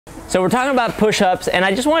So we're talking about push-ups, and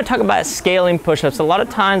I just want to talk about scaling push-ups. A lot of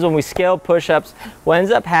times when we scale push-ups, what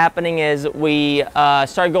ends up happening is we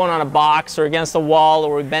start going on a box or against the wall,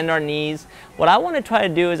 or we bend our knees. What I want to try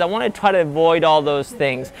to do is I want to try to avoid all those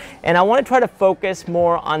things, and I want to try to focus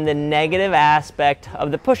more on the negative aspect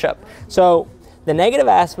of the push-up. So the negative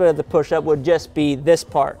aspect of the push-up would just be this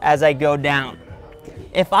part as I go down.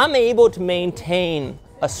 If I'm able to maintain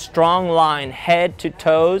a strong line head to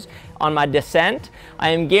toes on my descent, I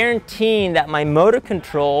am guaranteeing that my motor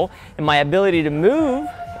control and my ability to move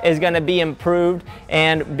is going to be improved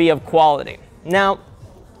and be of quality. Now,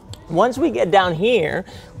 once we get down here,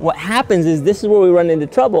 what happens is this is where we run into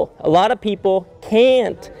trouble. A lot of people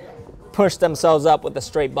can't push themselves up with a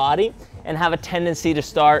straight body and have a tendency to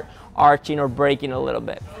start arching or breaking a little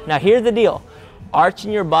bit. Now, here's the deal.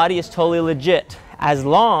 Arching your body is totally legit, as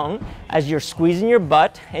long as you're squeezing your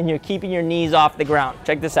butt and you're keeping your knees off the ground.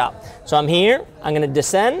 Check this out. So I'm here, I'm gonna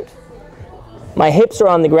descend, my hips are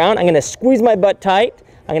on the ground, I'm gonna squeeze my butt tight,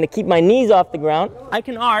 I'm gonna keep my knees off the ground. I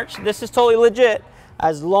can arch, this is totally legit,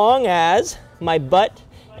 as long as my butt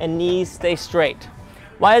and knees stay straight.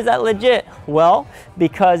 Why is that legit? Well,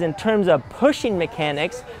 because in terms of pushing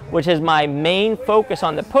mechanics, which is my main focus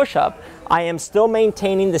on the push-up, I am still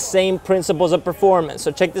maintaining the same principles of performance.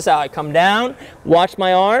 So check this out, I come down, watch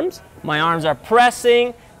my arms are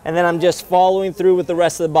pressing, and then I'm just following through with the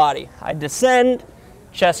rest of the body. I descend,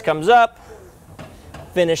 chest comes up,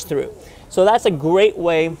 finish through. So that's a great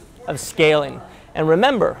way of scaling. And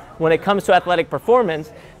remember, when it comes to athletic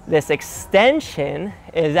performance, this extension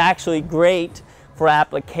is actually great for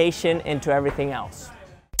application into everything else.